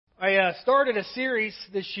I started a series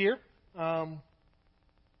this year, and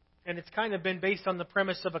it's kind of been based on the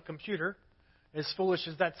premise of a computer, as foolish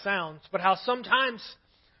as that sounds, but how sometimes,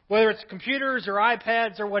 whether it's computers or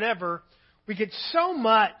iPads or whatever, we get so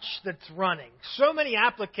much that's running, so many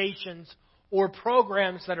applications or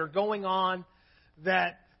programs that are going on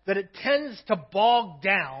that it tends to bog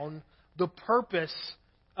down the purpose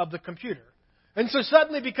of the computer. And so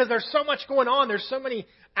suddenly, because there's so much going on, there's so many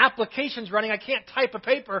applications running, I can't type a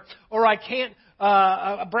paper or I can't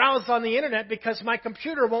browse on the internet because my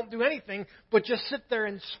computer won't do anything but just sit there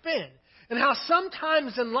and spin. And how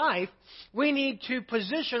sometimes in life we need to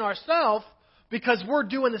position ourselves because we're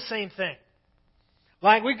doing the same thing.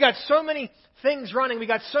 Like we've got so many things running, we've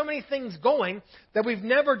got so many things going that we've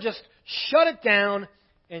never just shut it down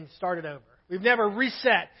and started over. We've never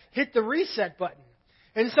hit the reset button.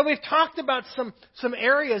 And so we've talked about some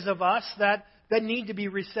areas of us that need to be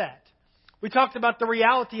reset. We talked about the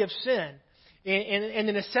reality of sin and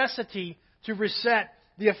the necessity to reset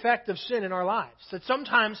the effect of sin in our lives. That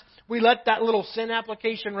sometimes we let that little sin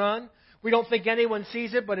application run. We don't think anyone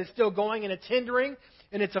sees it, but it's still going and it's hindering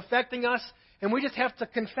and it's affecting us. And we just have to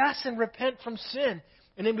confess and repent from sin,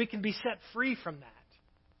 and then we can be set free from that.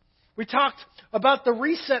 We talked about the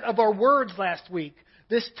reset of our words last week.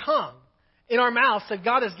 This tongue in our mouths that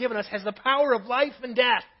God has given us has the power of life and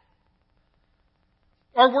death.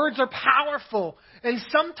 Our words are powerful, and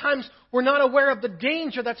sometimes we're not aware of the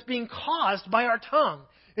danger that's being caused by our tongue.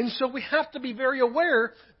 And so we have to be very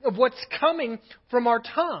aware of what's coming from our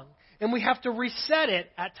tongue, and we have to reset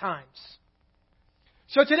it at times.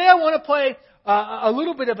 So today I want to play a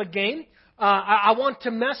little bit of a game. I want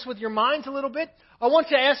to mess with your minds a little bit. I want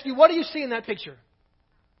to ask you, what do you see in that picture?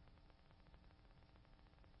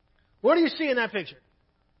 What do you see in that picture?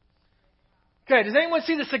 Okay, does anyone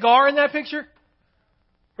see the cigar in that picture?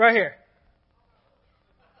 Right here.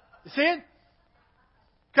 You see it?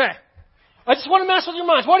 Okay. I just want to mess with your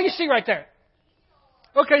minds. What do you see right there?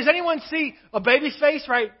 Okay, does anyone see a baby's face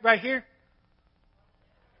right here?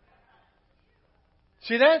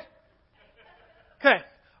 See that? Okay.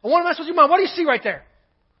 I want to mess with your mind. What do you see right there?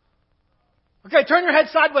 Okay, turn your head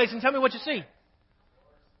sideways and tell me what you see.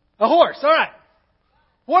 A horse. All right.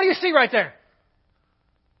 What do you see right there?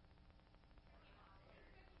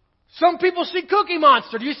 Some people see Cookie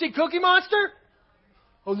Monster. Do you see Cookie Monster?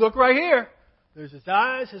 Oh, look right here. There's his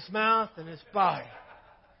eyes, his mouth, and his body.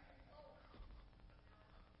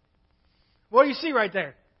 What do you see right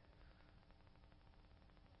there?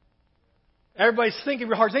 Everybody's thinking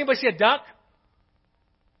real hard. Does anybody see a duck?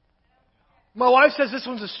 My wife says this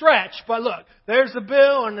one's a stretch, but look, there's the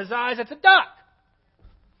bill and his eyes. That's a duck.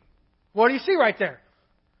 What do you see right there?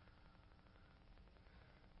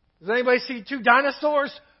 Does anybody see two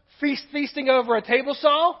dinosaurs feasting over a table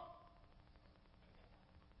saw?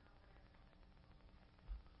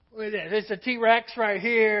 Look at this. There's a T-Rex right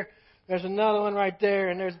here. There's another one right there,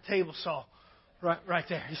 and there's a table saw right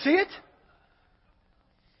there. You see it?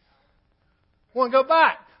 Want to go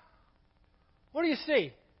back? What do you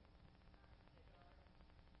see?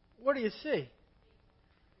 What do you see?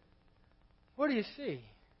 What do you see?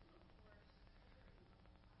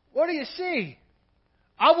 What do you see?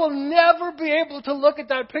 I will never be able to look at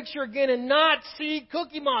that picture again and not see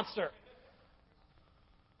Cookie Monster.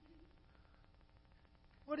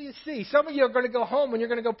 What do you see? Some of you are going to go home and you're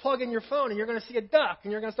going to go plug in your phone and you're going to see a duck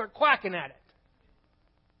and you're going to start quacking at it.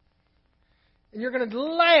 And you're going to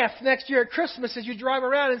laugh next year at Christmas as you drive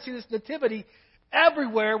around and see this nativity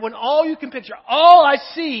everywhere when all you can picture, all I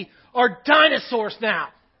see are dinosaurs now.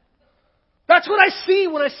 That's what I see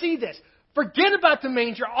when I see this. Forget about the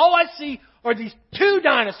manger. All I see are these two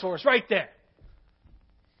dinosaurs right there.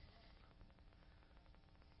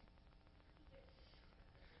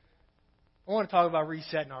 I want to talk about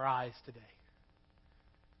resetting our eyes today.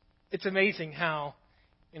 It's amazing how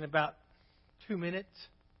in about 2 minutes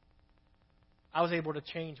I was able to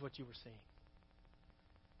change what you were seeing.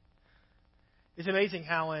 It's amazing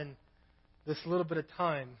how in this little bit of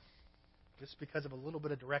time, just because of a little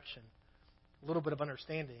bit of direction, a little bit of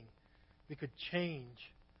understanding, we could change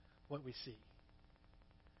what we see.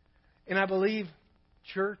 And I believe,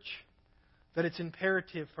 church, that it's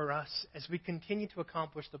imperative for us as we continue to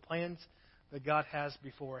accomplish the plans that God has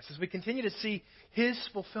before us, as we continue to see His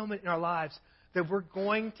fulfillment in our lives, that we're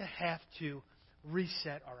going to have to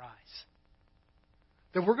reset our eyes.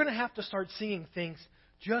 That we're going to have to start seeing things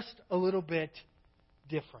just a little bit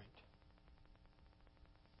different.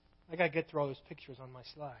 I got to get through all those pictures on my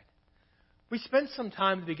slide. We spent some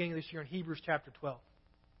time at the beginning of this year in Hebrews chapter 12.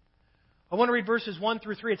 I want to read verses 1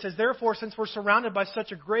 through 3. It says, "Therefore, since we're surrounded by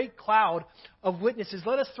such a great cloud of witnesses,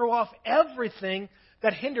 let us throw off everything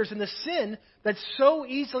that hinders and the sin that so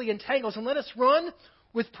easily entangles. And let us run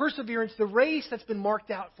with perseverance the race that's been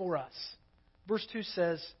marked out for us. Verse 2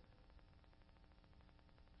 says,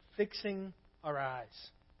 fixing our eyes.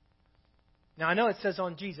 Now, I know it says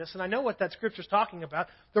on Jesus, and I know what that Scripture's talking about,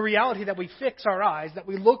 the reality that we fix our eyes, that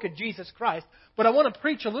we look at Jesus Christ. But I want to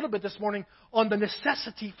preach a little bit this morning on the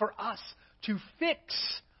necessity for us to fix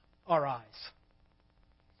our eyes.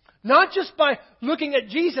 Not just by looking at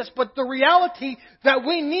Jesus, but the reality that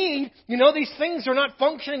we need, these things are not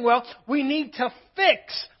functioning well. We need to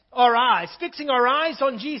fix our eyes. Fixing our eyes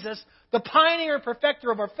on Jesus, the pioneer and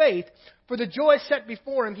perfecter of our faith. For the joy set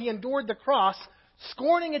before Him, He endured the cross,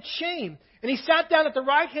 scorning its shame. And He sat down at the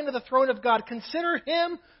right hand of the throne of God. Consider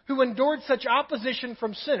Him who endured such opposition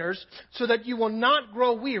from sinners, so that you will not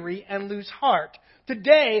grow weary and lose heart.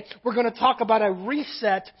 Today, we're going to talk about a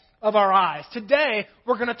reset of our eyes. Today,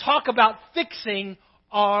 we're going to talk about fixing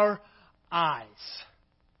our eyes.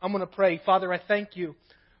 I'm going to pray. Father, I thank You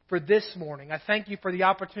for this morning. I thank You for the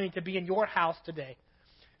opportunity to be in Your house today.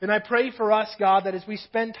 And I pray for us, God, that as we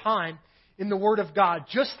spend time in the Word of God,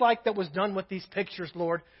 just like that was done with these pictures,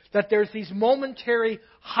 Lord, that there's these momentary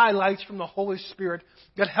highlights from the Holy Spirit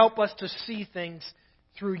that help us to see things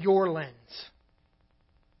through Your lens.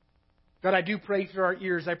 God, I do pray for our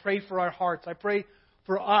ears. I pray for our hearts. I pray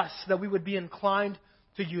for us that we would be inclined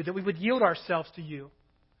to You, that we would yield ourselves to You,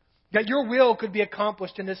 that Your will could be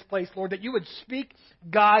accomplished in this place, Lord, that You would speak,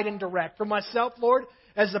 guide, and direct. For myself, Lord,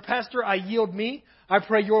 as the pastor, I yield me. I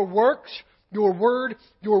pray Your works, Your word,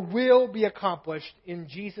 Your will be accomplished in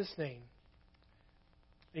Jesus' name.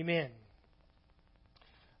 Amen.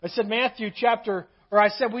 I said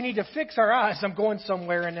we need to fix our eyes. I'm going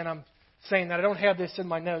somewhere and then I'm saying that. I don't have this in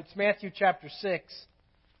my notes. Matthew chapter 6.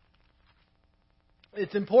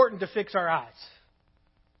 It's important to fix our eyes.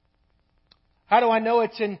 How do I know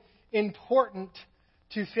it's important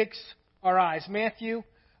to fix our eyes? Matthew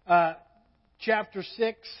chapter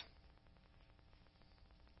 6,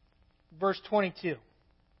 verse 22.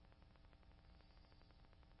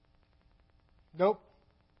 Nope.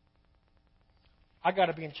 I got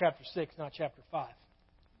to be in chapter 6, not chapter 5.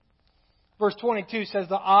 Verse 22 says,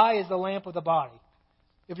 the eye is the lamp of the body.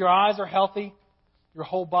 If your eyes are healthy, your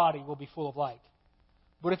whole body will be full of light.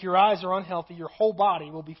 But if your eyes are unhealthy, your whole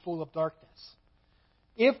body will be full of darkness.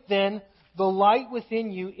 If then the light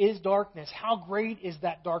within you is darkness, how great is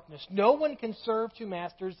that darkness? No one can serve two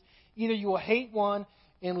masters. Either you will hate one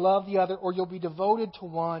and love the other, or you'll be devoted to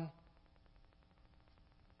one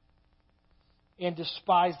and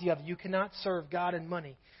despise the other. You cannot serve God and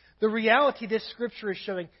money. The reality this Scripture is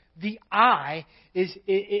showing, the eye is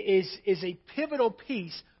a pivotal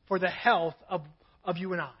piece for the health of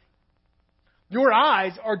you and I. Your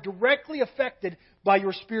eyes are directly affected by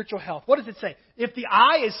your spiritual health. What does it say? If the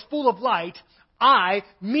eye is full of light, I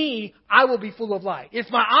will be full of light. If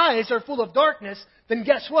my eyes are full of darkness, then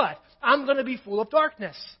guess what? I'm going to be full of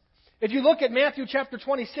darkness. If you look at Matthew chapter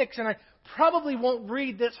 26, and I probably won't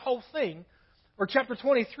read this whole thing, or chapter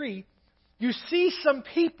 23, you see some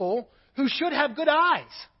people who should have good eyes.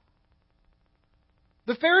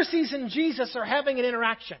 The Pharisees and Jesus are having an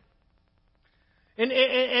interaction.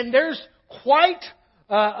 And there's quite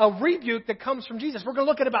a rebuke that comes from Jesus. We're going to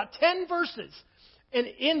look at about 10 verses. And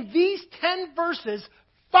in these 10 verses,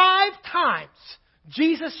 5 times,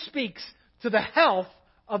 Jesus speaks to the health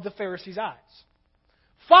of the Pharisees' eyes.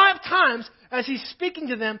 5 times, as He's speaking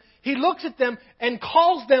to them, He looks at them and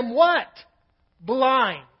calls them what?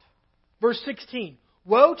 Blind. Verse 16.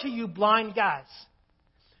 Woe to you blind guys.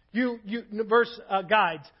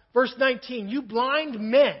 Guides. Verse 19. You blind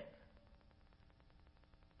men.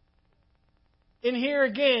 In here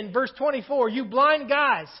again, verse 24. You blind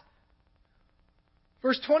guys.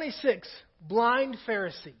 Verse 26. Blind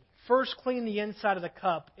Pharisee. First clean the inside of the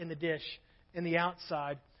cup in the dish, and the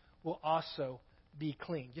outside will also be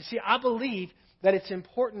clean. You see, I believe that it's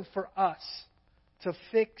important for us to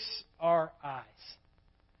fix our eyes.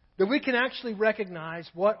 That we can actually recognize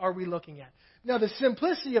what are we looking at. Now, the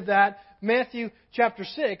simplicity of that, Matthew chapter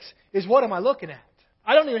 6, is what am I looking at?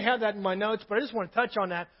 I don't even have that in my notes, but I just want to touch on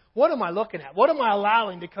that. What am I looking at? What am I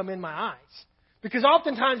allowing to come in my eyes? Because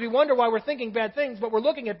oftentimes we wonder why we're thinking bad things, but we're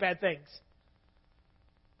looking at bad things.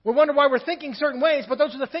 We wonder why we're thinking certain ways, but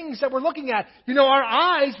those are the things that we're looking at. You know, our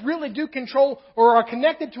eyes really do control or are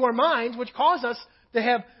connected to our minds, which cause us to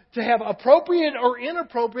have appropriate or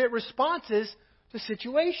inappropriate responses to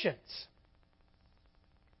situations.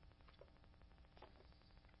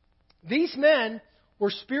 These men were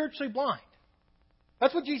spiritually blind.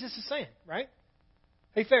 That's what Jesus is saying, right?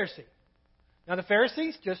 Hey, Pharisee. Now, the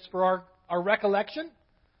Pharisees, just for our recollection,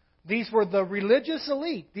 These were the religious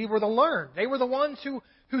elite. These were the learned. They were the ones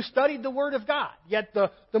who studied the Word of God. Yet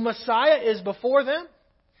the Messiah is before them,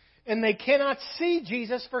 and they cannot see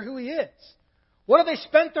Jesus for who He is. What have they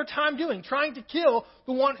spent their time doing? Trying to kill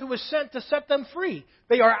the one who was sent to set them free.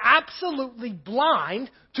 They are absolutely blind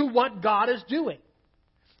to what God is doing.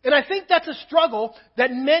 And I think that's a struggle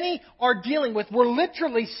that many are dealing with. We're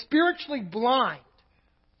literally spiritually blind.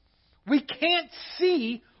 We can't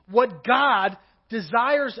see what God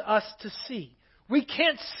desires us to see. We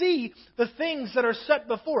can't see the things that are set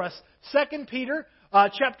before us. 2 Peter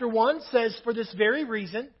chapter 1 says, for this very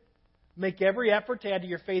reason, make every effort to add to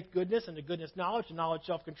your faith goodness, and to goodness knowledge, and knowledge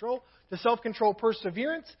self-control, to self-control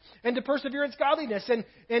perseverance, and to perseverance godliness,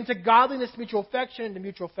 and to godliness mutual affection, and to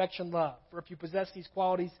mutual affection love. For if you possess these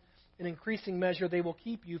qualities in increasing measure, they will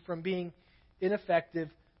keep you from being ineffective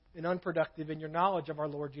and unproductive in your knowledge of our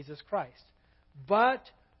Lord Jesus Christ. But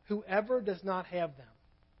whoever does not have them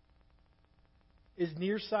is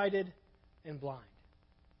nearsighted and blind,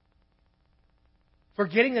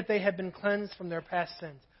 forgetting that they have been cleansed from their past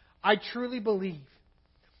sins. I truly believe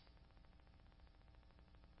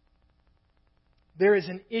there is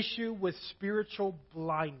an issue with spiritual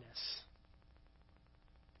blindness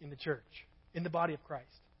in the church, in the body of Christ.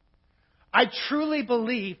 I truly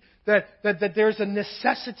believe that there's a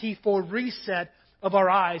necessity for reset of our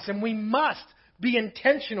eyes, and we must be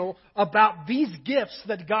intentional about these gifts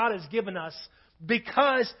that God has given us,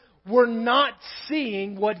 because we're not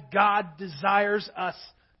seeing what God desires us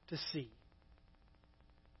to see.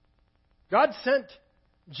 God sent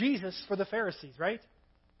Jesus for the Pharisees, right?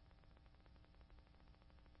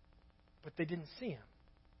 But they didn't see Him.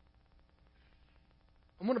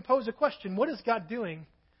 I'm going to pose a question. What is God doing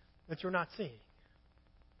that you're not seeing?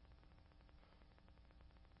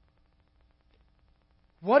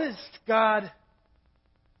 What is God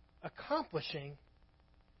accomplishing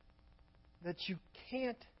that you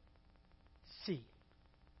can't see?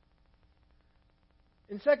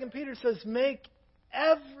 And 2 Peter says, make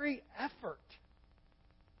every effort.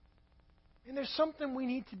 And there's something we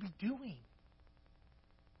need to be doing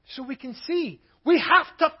so we can see. We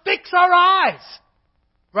have to fix our eyes,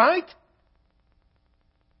 right?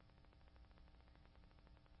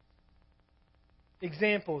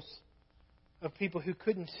 Examples of people who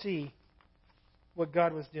couldn't see what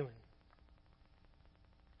God was doing.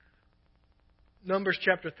 Numbers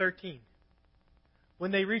chapter 13.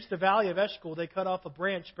 When they reached the valley of Eshcol, they cut off a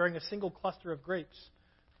branch bearing a single cluster of grapes.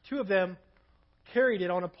 2 of them carried it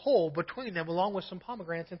on a pole between them, along with some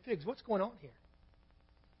pomegranates and figs. What's going on here?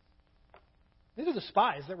 These are the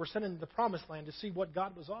spies that were sent into the promised land to see what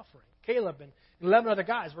God was offering. Caleb and 11 other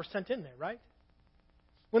guys were sent in there, right?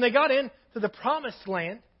 When they got into the promised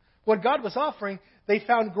land, what God was offering, they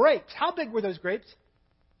found grapes. How big were those grapes?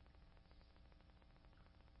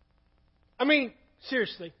 I mean,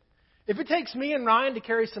 seriously. If it takes me and Ryan to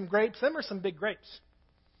carry some grapes, them are some big grapes.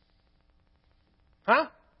 Huh?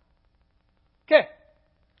 Okay.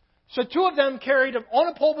 So 2 of them carried on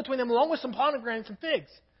a pole between them, along with some pomegranates and figs.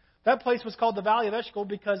 That place was called the Valley of Eshcol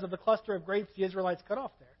because of the cluster of grapes the Israelites cut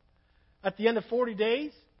off there. At the end of 40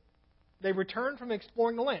 days, they returned from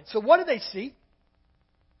exploring the land. So what did they see?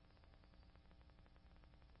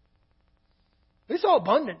 They saw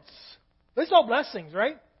abundance. They saw blessings,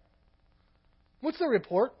 right? What's the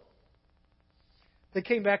report? They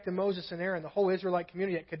came back to Moses and Aaron, the whole Israelite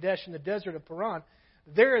community at Kadesh in the desert of Paran.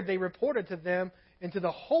 There they reported to them and to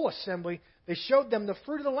the whole assembly. They showed them the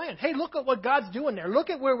fruit of the land. Hey, look at what God's doing there. Look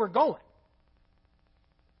at where we're going.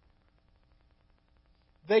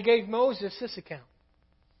 They gave Moses this account.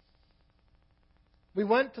 We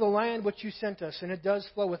went to the land which you sent us, and it does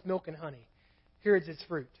flow with milk and honey. Here is its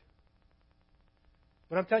fruit.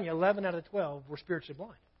 But I'm telling you, 11 out of 12 were spiritually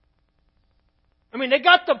blind. I mean, they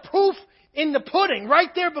got the proof in the pudding right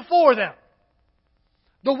there before them.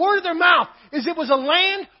 The word of their mouth is it was a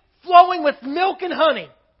land flowing with milk and honey.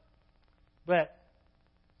 But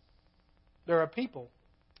there are people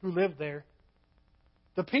who live there.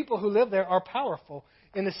 The people who live there are powerful,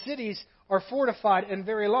 and the cities are fortified and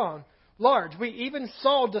very large. We even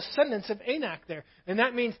saw descendants of Anak there, and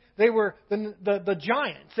that means they were the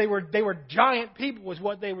giants. They were giant people, was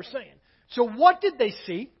what they were saying. So what did they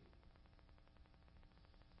see?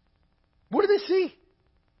 What did they see?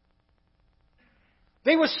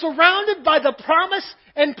 They were surrounded by the promise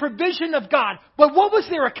and provision of God. But what was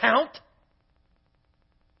their account?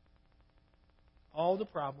 All the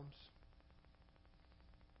problems,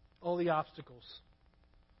 all the obstacles,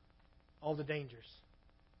 all the dangers.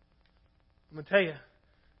 I'm going to tell you,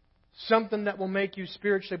 something that will make you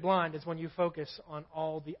spiritually blind is when you focus on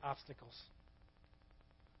all the obstacles.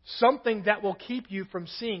 something that will keep you from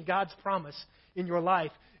seeing God's promise in your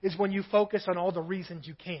life is when you focus on all the reasons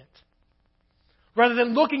you can't. Rather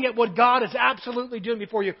than looking at what God is absolutely doing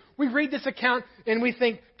before you. We read this account and we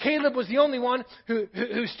think Caleb was the only one who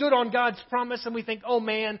stood on God's promise, and we think, oh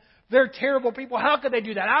man, they're terrible people. How could they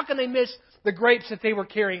do that? How can they miss the grapes that they were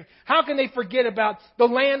carrying? How can they forget about the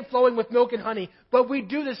land flowing with milk and honey? But we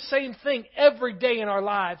do the same thing every day in our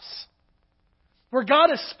lives. Where God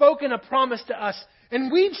has spoken a promise to us,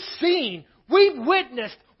 and we've seen, we've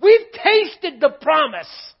witnessed, we've tasted the promise.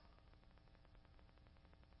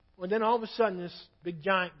 Well, then all of a sudden this big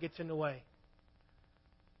giant gets in the way.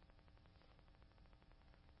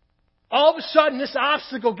 All of a sudden this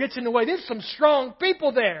obstacle gets in the way. There's some strong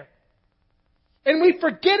people there. And we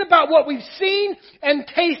forget about what we've seen and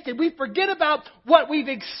tasted. We forget about what we've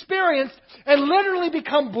experienced and literally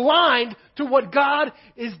become blind to what God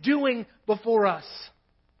is doing before us.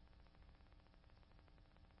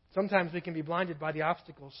 Sometimes we can be blinded by the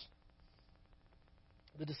obstacles.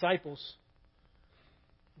 The disciples,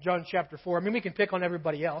 John chapter 4. I mean, we can pick on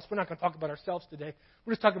everybody else. We're not going to talk about ourselves today.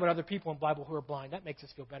 We're just talking about other people in the Bible who are blind. That makes us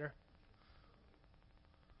feel better.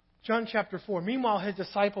 John chapter 4. Meanwhile, his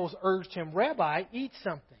disciples urged him, Rabbi, eat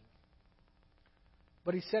something.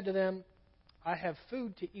 But he said to them, I have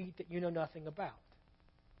food to eat that you know nothing about.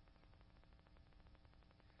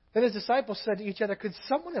 Then his disciples said to each other, could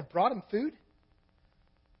someone have brought him food?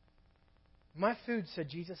 My food, said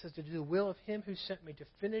Jesus, is to do the will of him who sent me, to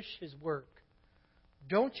finish his work.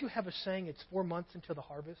 Don't you have a saying, it's 4 months until the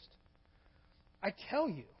harvest? I tell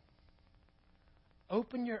you,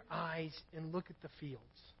 open your eyes and look at the fields.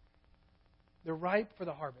 They're ripe for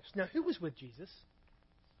the harvest. Now, who was with Jesus?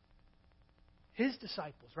 His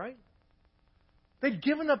disciples, right? They've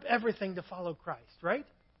given up everything to follow Christ, right?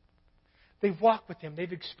 They've walked with him.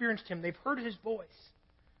 They've experienced him. They've heard his voice.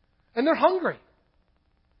 And they're hungry.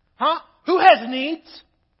 Huh? Who has needs?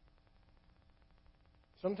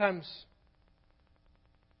 Sometimes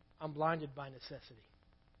I'm blinded by necessity.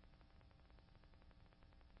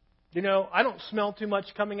 You know, I don't smell too much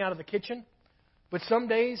coming out of the kitchen. But some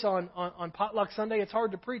days on Potluck Sunday, it's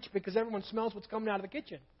hard to preach because everyone smells what's coming out of the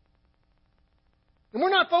kitchen. And we're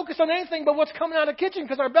not focused on anything but what's coming out of the kitchen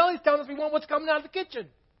because our belly's telling us we want what's coming out of the kitchen.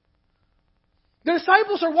 The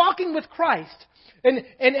disciples are walking with Christ. And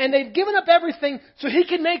they've given up everything so he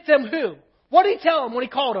can make them who? What did he tell them when he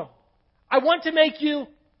called them? I want to make you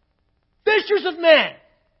fishers of men.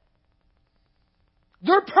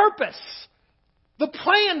 Their purpose, the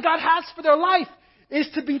plan God has for their life is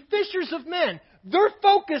to be fishers of men. They're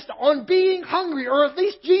focused on being hungry, or at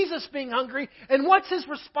least Jesus being hungry. And what's his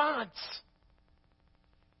response?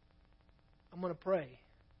 I'm going to pray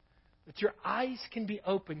that your eyes can be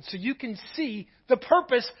opened so you can see the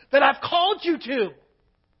purpose that I've called you to.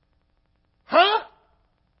 Huh?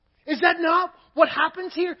 Is that not what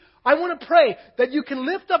happens here? I want to pray that you can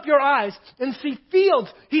lift up your eyes and see fields.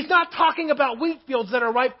 He's not talking about wheat fields that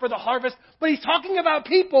are ripe for the harvest, but he's talking about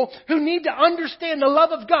people who need to understand the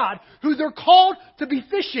love of God, who they're called to be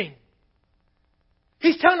fishing.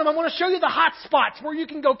 He's telling them, I want to show you the hot spots where you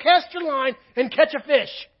can go cast your line and catch a fish.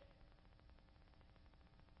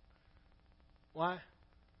 Why?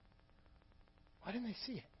 Why didn't they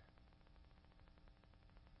see it?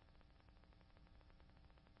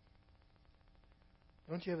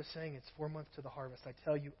 Don't you have a saying, it's 4 months to the harvest? I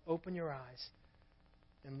tell you, open your eyes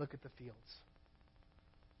and look at the fields.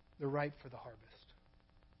 They're ripe for the harvest.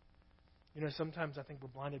 You know, sometimes I think we're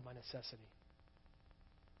blinded by necessity.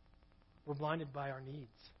 We're blinded by our needs.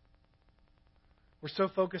 We're so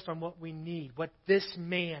focused on what we need, what this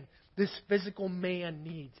man, this physical man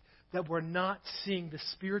needs, that we're not seeing the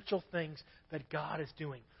spiritual things that God is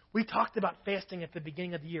doing. We talked about fasting at the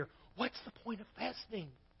beginning of the year. What's the point of fasting?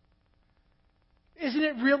 Isn't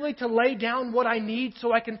it really to lay down what I need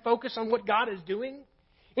so I can focus on what God is doing?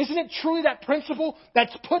 Isn't it truly that principle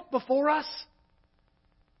that's put before us?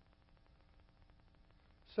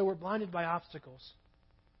 So we're blinded by obstacles.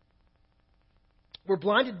 We're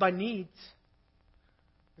blinded by needs.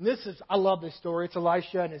 And I love this story. It's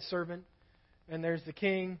Elisha and his servant. And there's the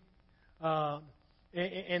king. And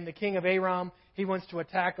the king of Aram, he wants to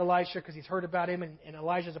attack Elisha because he's heard about him. And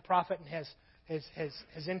Elijah's a prophet and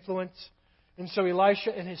has influence. And so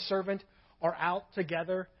Elisha and his servant are out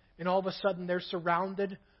together, and all of a sudden they're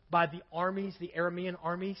surrounded by the armies, the Aramean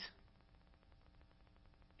armies.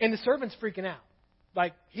 And the servant's freaking out.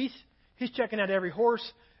 Like, he's checking out every horse,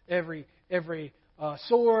 every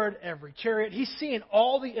sword, every chariot. He's seeing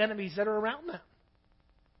all the enemies that are around them.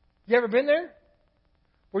 You ever been there?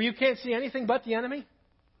 Where you can't see anything but the enemy?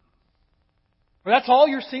 Where that's all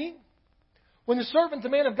you're seeing? When the servant, the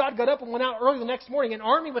man of God, got up and went out early the next morning, an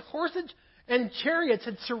army with horses and chariots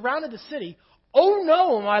had surrounded the city. "Oh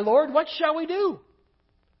no, my lord, what shall we do?"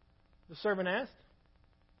 the servant asked.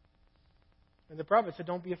 And the prophet said,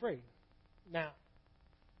 "Don't be afraid." Now,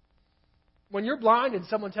 when you're blind and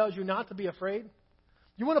someone tells you not to be afraid,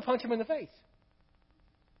 you want to punch him in the face.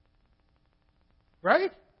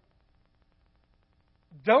 Right?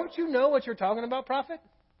 Don't you know what you're talking about, prophet?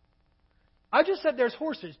 I just said there's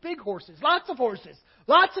horses, big horses, lots of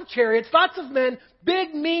chariots, lots of men,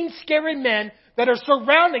 big, mean, scary men that are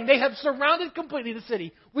surrounding. They have surrounded completely the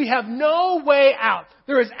city. We have no way out.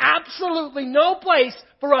 There is absolutely no place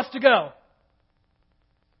for us to go.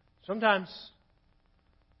 Sometimes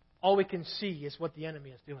all we can see is what the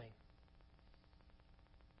enemy is doing.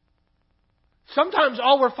 Sometimes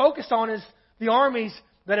all we're focused on is the armies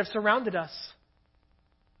that have surrounded us.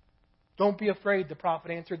 "Don't be afraid," the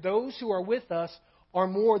prophet answered. "Those who are with us are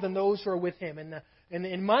more than those who are with him." And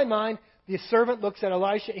in my mind, the servant looks at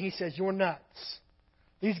Elisha and he says, "You're nuts.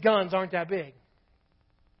 These guns aren't that big."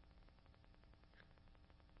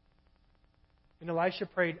 And Elisha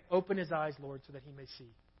prayed, "Open his eyes, Lord, so that he may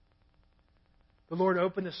see." The Lord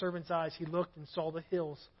opened the servant's eyes. He looked and saw the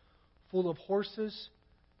hills full of horses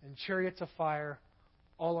and chariots of fire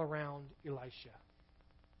all around Elisha.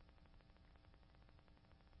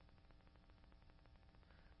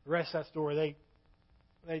 The rest of that story,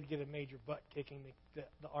 they'd get a major butt kicking,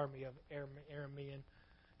 the army of Aramean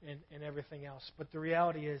and everything else. But the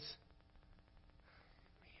reality is,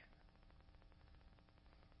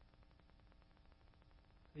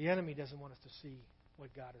 the enemy doesn't want us to see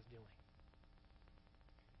what God is doing.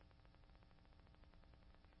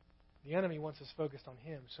 The enemy wants us focused on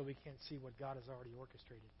him so we can't see what God has already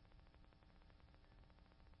orchestrated.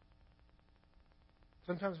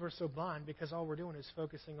 Sometimes we're so blind because all we're doing is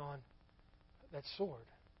focusing on that sword.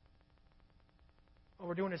 All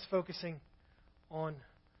we're doing is focusing on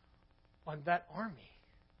that army.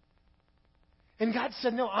 And God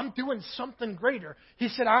said, "No, I'm doing something greater." He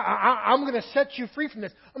said, I'm going to set you free from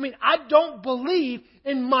this. I mean, I don't believe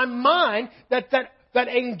in my mind that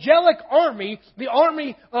angelic army, the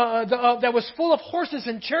army that was full of horses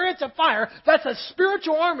and chariots of fire, that's a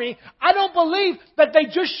spiritual army. I don't believe that they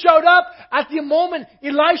just showed up at the moment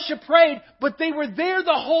Elisha prayed, but they were there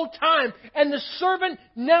the whole time, and the servant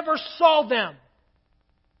never saw them.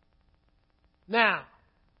 Now,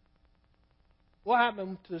 what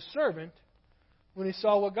happened to the servant when he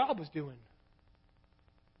saw what God was doing?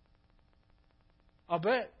 I'll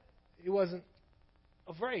bet he wasn't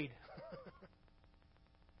afraid.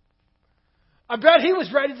 I bet he was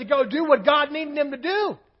ready to go do what God needed him to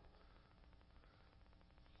do.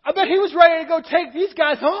 I bet he was ready to go take these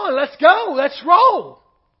guys on. Let's go. Let's roll.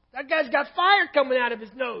 That guy's got fire coming out of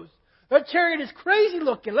his nose. That chariot is crazy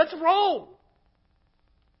looking. Let's roll.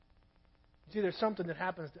 See, there's something that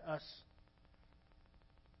happens to us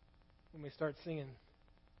when we start seeing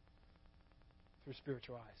through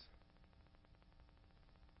spiritual eyes.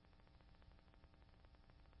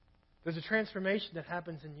 There's a transformation that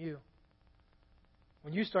happens in you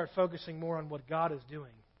when you start focusing more on what God is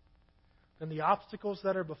doing than the obstacles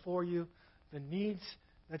that are before you, the needs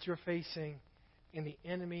that you're facing, and the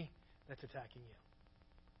enemy that's attacking you.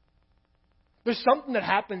 There's something that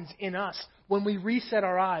happens in us when we reset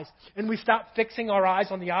our eyes and we stop fixing our eyes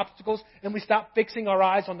on the obstacles and we stop fixing our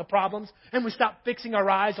eyes on the problems and we stop fixing our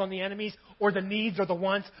eyes on the enemies or the needs or the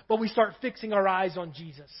wants, but we start fixing our eyes on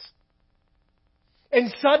Jesus.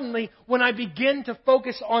 And suddenly, when I begin to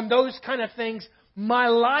focus on those kind of things, my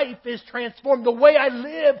life is transformed. The way I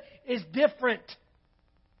live is different.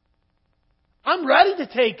 I'm ready to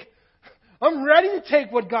take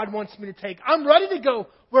what God wants me to take. I'm ready to go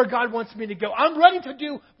where God wants me to go. I'm ready to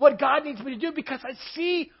do what God needs me to do because I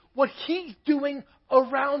see what He's doing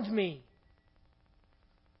around me.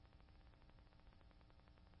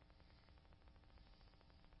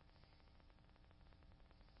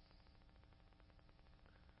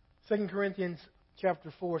 Second Corinthians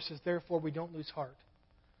chapter 4 says, "Therefore we don't lose heart.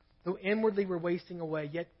 Though inwardly we're wasting away,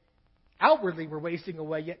 yet outwardly we're wasting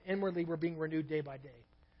away, yet inwardly we're being renewed day by day.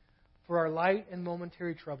 For our light and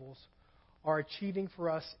momentary troubles are achieving for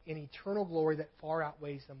us an eternal glory that far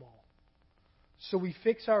outweighs them all." So we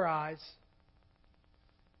fix our eyes.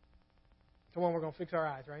 Come on, we're going to fix our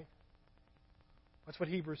eyes, right? That's what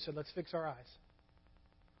Hebrews said. Let's fix our eyes.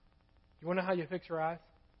 You want to know how you fix your eyes?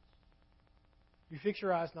 You fix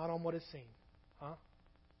your eyes not on what is seen. Huh?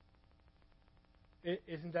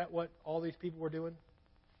 Isn't that what all these people were doing?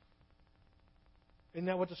 Isn't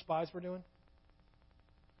that what the spies were doing?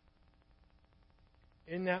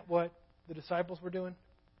 Isn't that what the disciples were doing?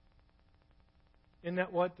 Isn't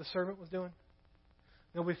that what the servant was doing?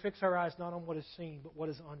 No, we fix our eyes not on what is seen, but what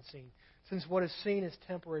is unseen. Since what is seen is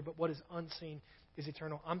temporary, but what is unseen is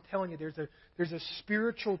eternal. I'm telling you, there's a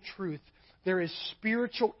spiritual truth. There is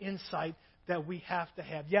spiritual insight that we have to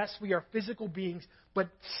have. Yes, we are physical beings, but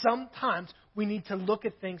sometimes we need to look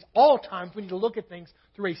at things, all times we need to look at things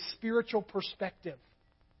through a spiritual perspective.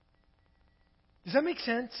 Does that make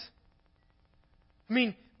sense? I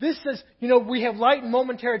mean, this says, we have light and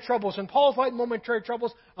momentary troubles. And Paul's light and momentary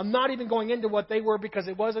troubles, I'm not even going into what they were because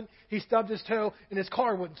it wasn't, he stubbed his toe and his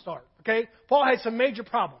car wouldn't start. Okay? Paul had some major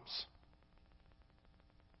problems.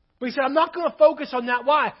 But he said, I'm not going to focus on that.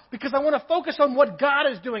 Why? Because I want to focus on what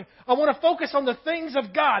God is doing. I want to focus on the things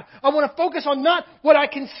of God. I want to focus on not what I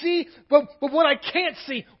can see, but what I can't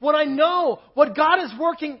see. What I know. What God is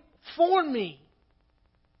working for me.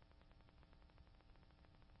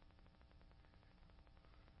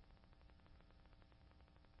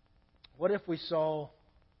 What if we saw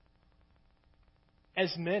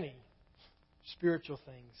as many spiritual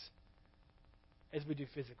things as we do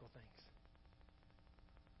physical things?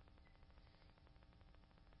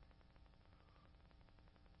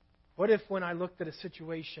 What if when I looked at a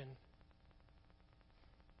situation,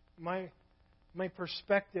 my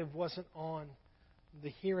perspective wasn't on the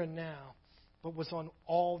here and now, but was on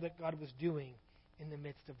all that God was doing in the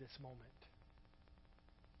midst of this moment?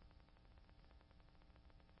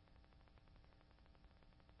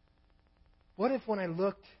 What if when I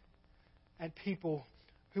looked at people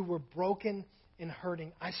who were broken and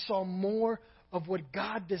hurting, I saw more of what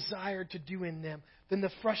God desired to do in them than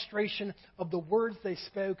the frustration of the words they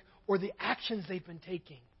spoke or the actions they've been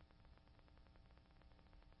taking?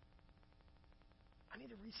 I need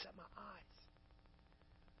to reset my eyes.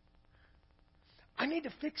 I need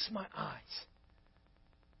to fix my eyes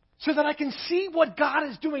so that I can see what God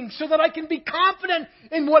is doing, so that I can be confident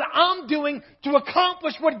in what I'm doing to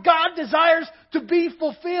accomplish what God desires to be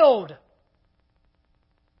fulfilled.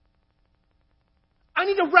 I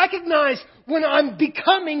need to recognize when I'm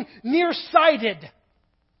becoming nearsighted.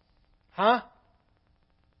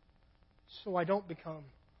 So I don't become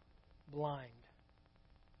blind.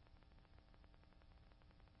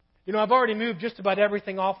 I've already moved just about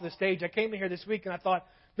everything off the stage. I came in here this week and I thought,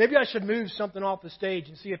 maybe I should move something off the stage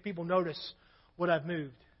and see if people notice what I've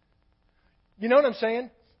moved. You know what I'm saying?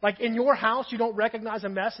 Like in your house, you don't recognize a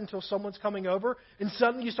mess until someone's coming over, and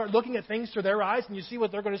suddenly you start looking at things through their eyes and you see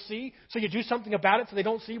what they're going to see, so you do something about it so they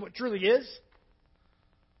don't see what truly is.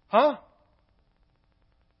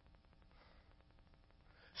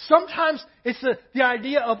 Sometimes it's the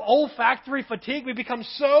idea of olfactory fatigue. We become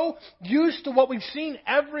so used to what we've seen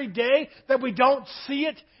every day that we don't see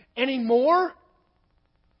it anymore.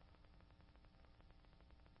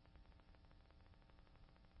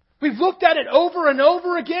 We've looked at it over and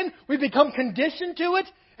over again. We become conditioned to it.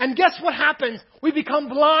 And guess what happens? We become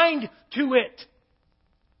blind to it.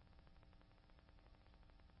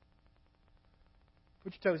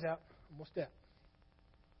 Put your toes out. Almost there.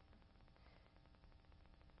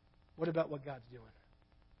 What about what God's doing?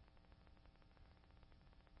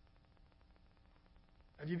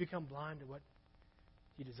 Have you become blind to what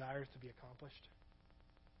He desires to be accomplished?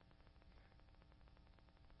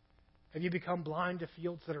 Have you become blind to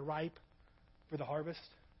fields that are ripe for the harvest?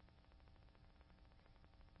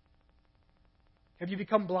 Have you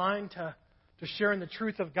become blind to sharing the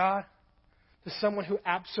truth of God to someone who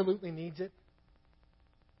absolutely needs it?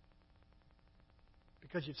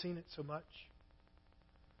 Because you've seen it so much?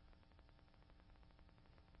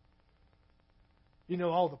 You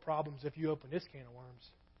know all the problems if you open this can of worms.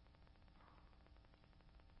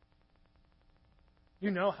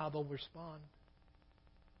 You know how they'll respond.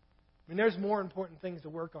 I mean, there's more important things to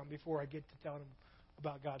work on before I get to tell them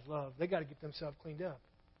about God's love. They got to get themselves cleaned up.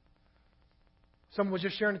 Someone was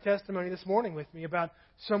just sharing a testimony this morning with me about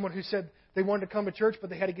someone who said they wanted to come to church, but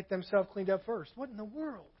they had to get themselves cleaned up first. What in the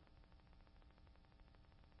world?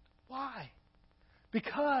 Why?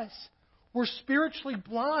 Because we're spiritually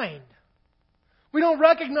blind. We don't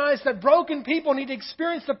recognize that broken people need to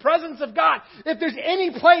experience the presence of God. If there's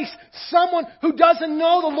any place someone who doesn't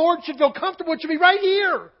know the Lord should feel comfortable, it should be right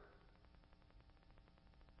here.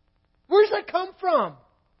 Where does that come from?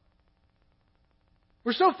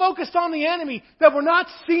 We're so focused on the enemy that we're not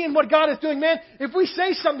seeing what God is doing. Man, if we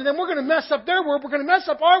say something, then we're going to mess up their world. We're going to mess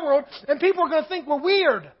up our world, and people are going to think we're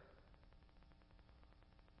weird.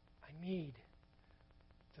 I need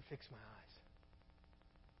to fix my eyes.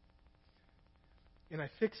 And I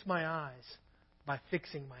fix my eyes by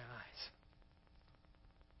fixing my eyes.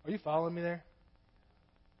 Are you following me there?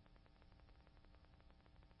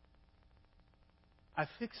 I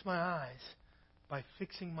fix my eyes by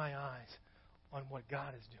fixing my eyes on what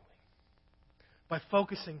God is doing. By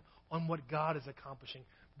focusing on what God is accomplishing.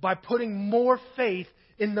 By putting more faith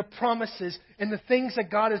in the promises and the things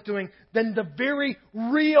that God is doing than the very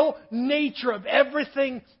real nature of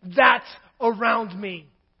everything that's around me.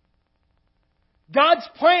 God's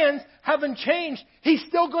plans haven't changed. He's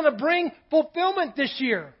still going to bring fulfillment this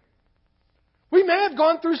year. We may have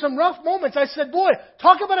gone through some rough moments. I said, boy,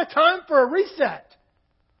 talk about a time for a reset.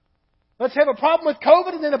 Let's have a problem with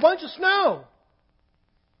COVID and then a bunch of snow.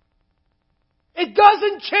 It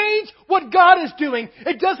doesn't change what God is doing.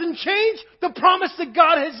 It doesn't change the promise that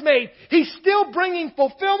God has made. He's still bringing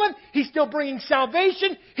fulfillment. He's still bringing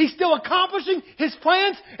salvation. He's still accomplishing His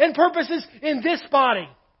plans and purposes in this body.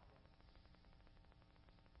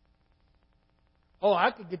 Oh,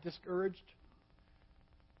 I could get discouraged.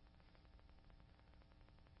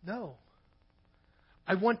 No.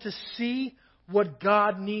 I want to see what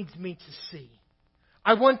God needs me to see.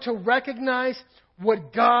 I want to recognize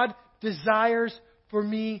what God desires for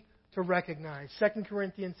me to recognize. 2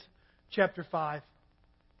 Corinthians chapter 5.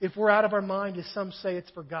 If we're out of our mind, as some say, it's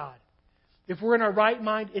for God. If we're in our right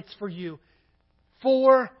mind, it's for you.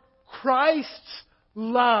 For Christ's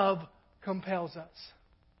love compels us.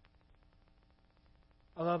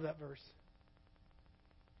 I love that verse.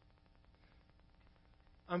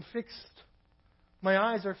 I'm fixed. My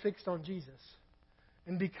eyes are fixed on Jesus.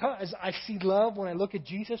 And because I see love when I look at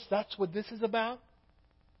Jesus, that's what this is about.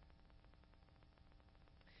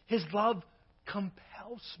 His love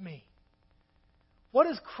compels me. What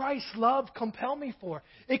does Christ's love compel me for?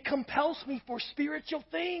 It compels me for spiritual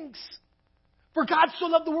things. For God so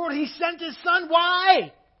loved the world, He sent His Son.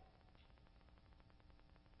 Why?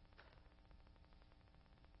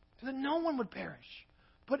 So that no one would perish,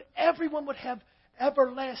 but everyone would have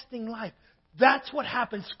everlasting life. That's what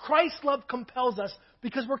happens. Christ's love compels us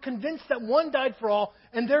because we're convinced that one died for all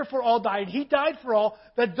and therefore all died. He died for all,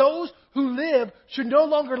 that those who live should no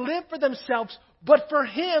longer live for themselves, but for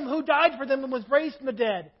Him who died for them and was raised from the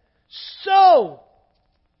dead. So,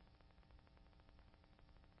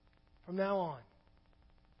 from now on,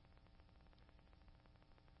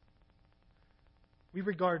 we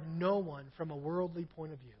regard no one from a worldly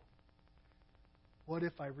point of view. What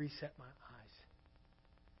if I reset my eyes?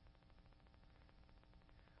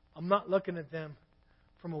 I'm not looking at them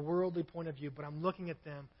from a worldly point of view, but I'm looking at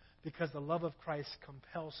them because the love of Christ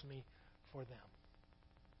compels me for them.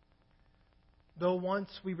 Though once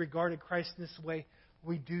we regarded Christ in this way,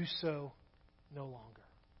 we do so no longer.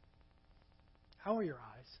 How are your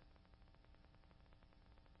eyes?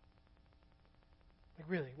 Like,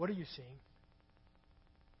 really, what are you seeing?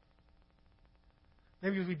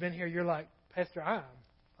 Maybe as we've been here, you're like, Pastor, I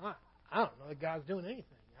don't know that God's doing anything.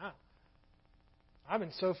 I've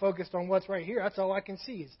been so focused on what's right here. That's all I can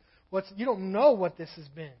see is you don't know what this has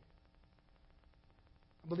been.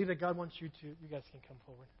 I believe that God wants you to. You guys can come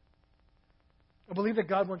forward. I believe that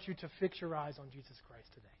God wants you to fix your eyes on Jesus Christ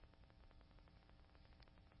today.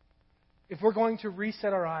 If we're going to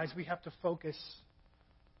reset our eyes, we have to focus.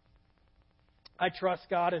 I trust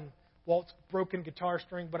God in Walt's broken guitar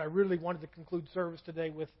string, but I really wanted to conclude service today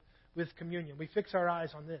with communion. We fix our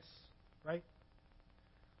eyes on this, right?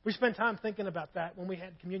 We spent time thinking about that when we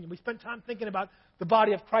had communion. We spent time thinking about the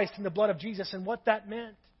body of Christ and the blood of Jesus and what that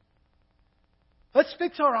meant. Let's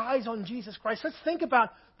fix our eyes on Jesus Christ. Let's think about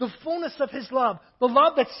the fullness of His love. The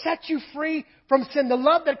love that set you free from sin. The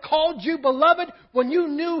love that called you beloved when you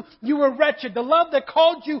knew you were wretched. The love that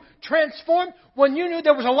called you transformed when you knew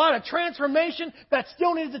there was a lot of transformation that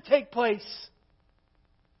still needed to take place.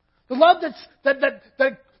 The love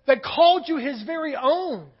that called you His very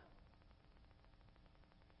own.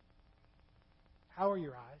 How are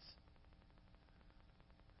your eyes?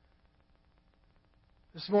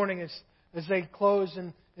 This morning, as they close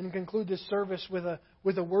and conclude this service with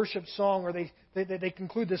a worship song, or they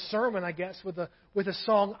conclude this sermon, I guess, with a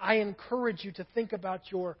song, I encourage you to think about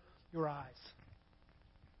your eyes.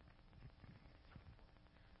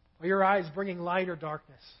 Are your eyes bringing light or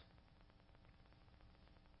darkness?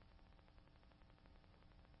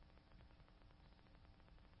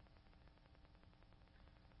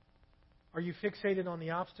 Are you fixated on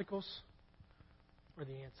the obstacles or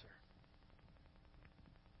the answer?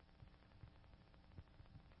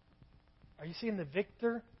 Are you seeing the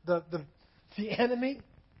victor, the enemy,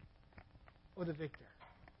 or the victor?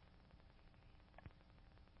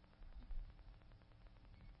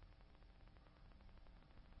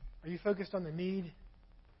 Are you focused on the need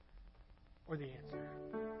or the answer?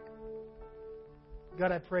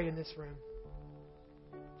 God, I pray in this room.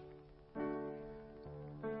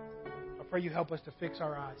 I pray you help us to fix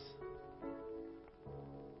our eyes.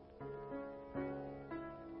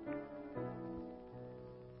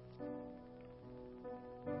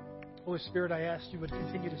 Holy Spirit, I ask you would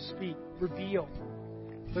continue to speak, reveal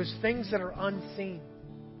those things that are unseen.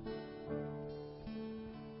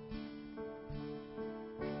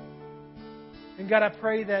 And God, I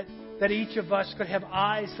pray that each of us could have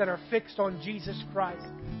eyes that are fixed on Jesus Christ,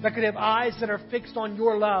 that could have eyes that are fixed on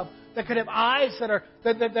your love, that could have eyes that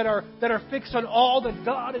are fixed on all that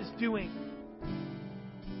God is doing.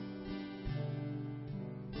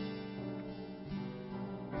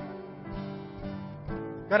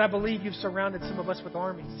 God, I believe you've surrounded some of us with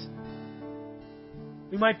armies.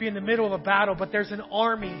 We might be in the middle of a battle, but there's an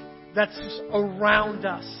army that's around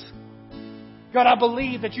us. God, I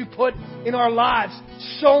believe that you put in our lives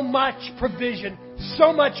so much provision,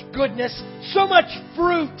 so much goodness, so much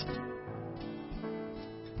fruit.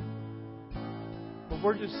 But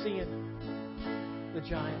we're just seeing the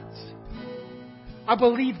giants. I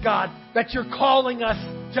believe, God, that you're calling us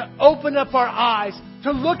to open up our eyes,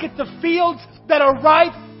 to look at the fields that are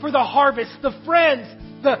ripe for the harvest, the friends,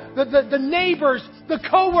 the neighbors, the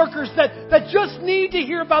co-workers that just need to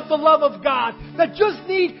hear about the love of God, that just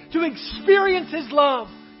need to experience His love.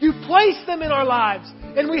 You place them in our lives,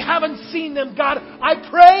 and we haven't seen them. God, I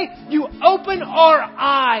pray you open our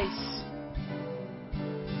eyes.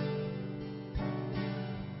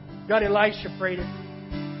 God, Elisha prayed it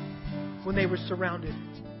when they were surrounded.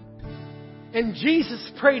 And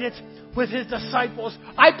Jesus prayed it with His disciples.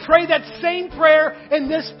 I pray that same prayer in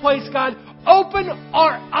this place, God. Open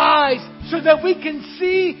our eyes so that we can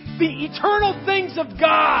see the eternal things of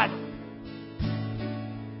God.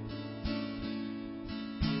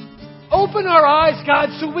 Open our eyes, God,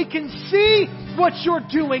 so we can see what you're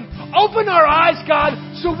doing. Open our eyes, God,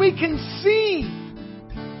 so we can see.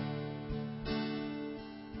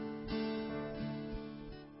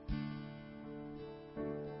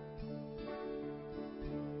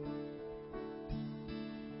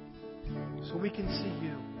 So we can see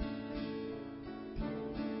you.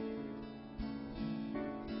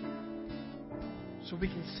 So we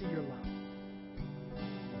can see your love.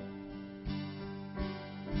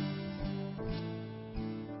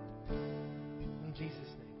 In Jesus'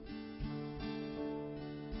 name.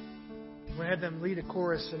 I'm going to have them lead a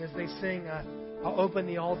chorus, and as they sing, I'll open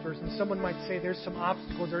the altars. And someone might say, there's some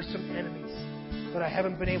obstacles, there's some enemies that I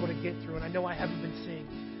haven't been able to get through, and I know I haven't been seeing.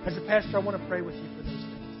 As a pastor, I want to pray with you for those things.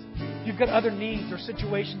 If you've got other needs or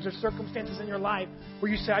situations or circumstances in your life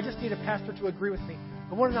where you say, I just need a pastor to agree with me,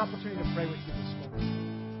 I want an opportunity to pray with you this morning.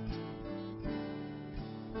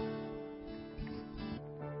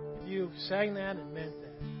 If you sang that and meant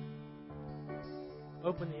that,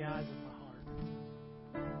 open the eyes of my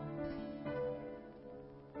heart.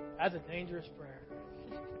 That's a dangerous prayer.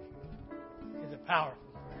 It's a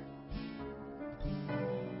powerful prayer.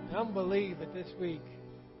 And I'm believe that this week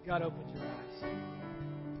God opens your eyes.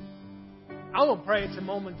 I'm going to pray it's a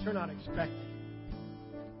moment you're not expecting,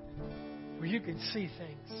 where you can see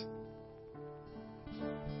things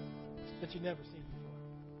that you've never seen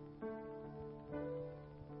before.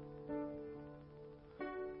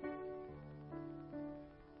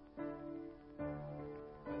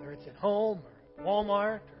 Whether it's at home or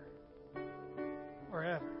Walmart or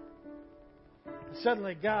wherever. And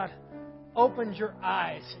suddenly God opens your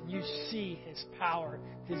eyes and you see His power,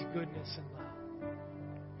 His goodness and love.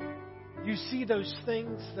 You see those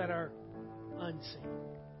things that are unseen.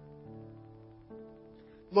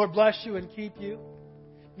 Lord bless you and keep you.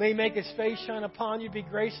 May He make His face shine upon you, be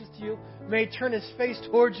gracious to you. May He turn His face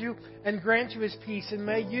towards you and grant you His peace. And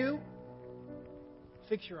may you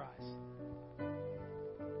fix your eyes.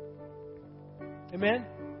 Amen.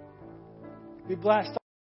 Be blessed.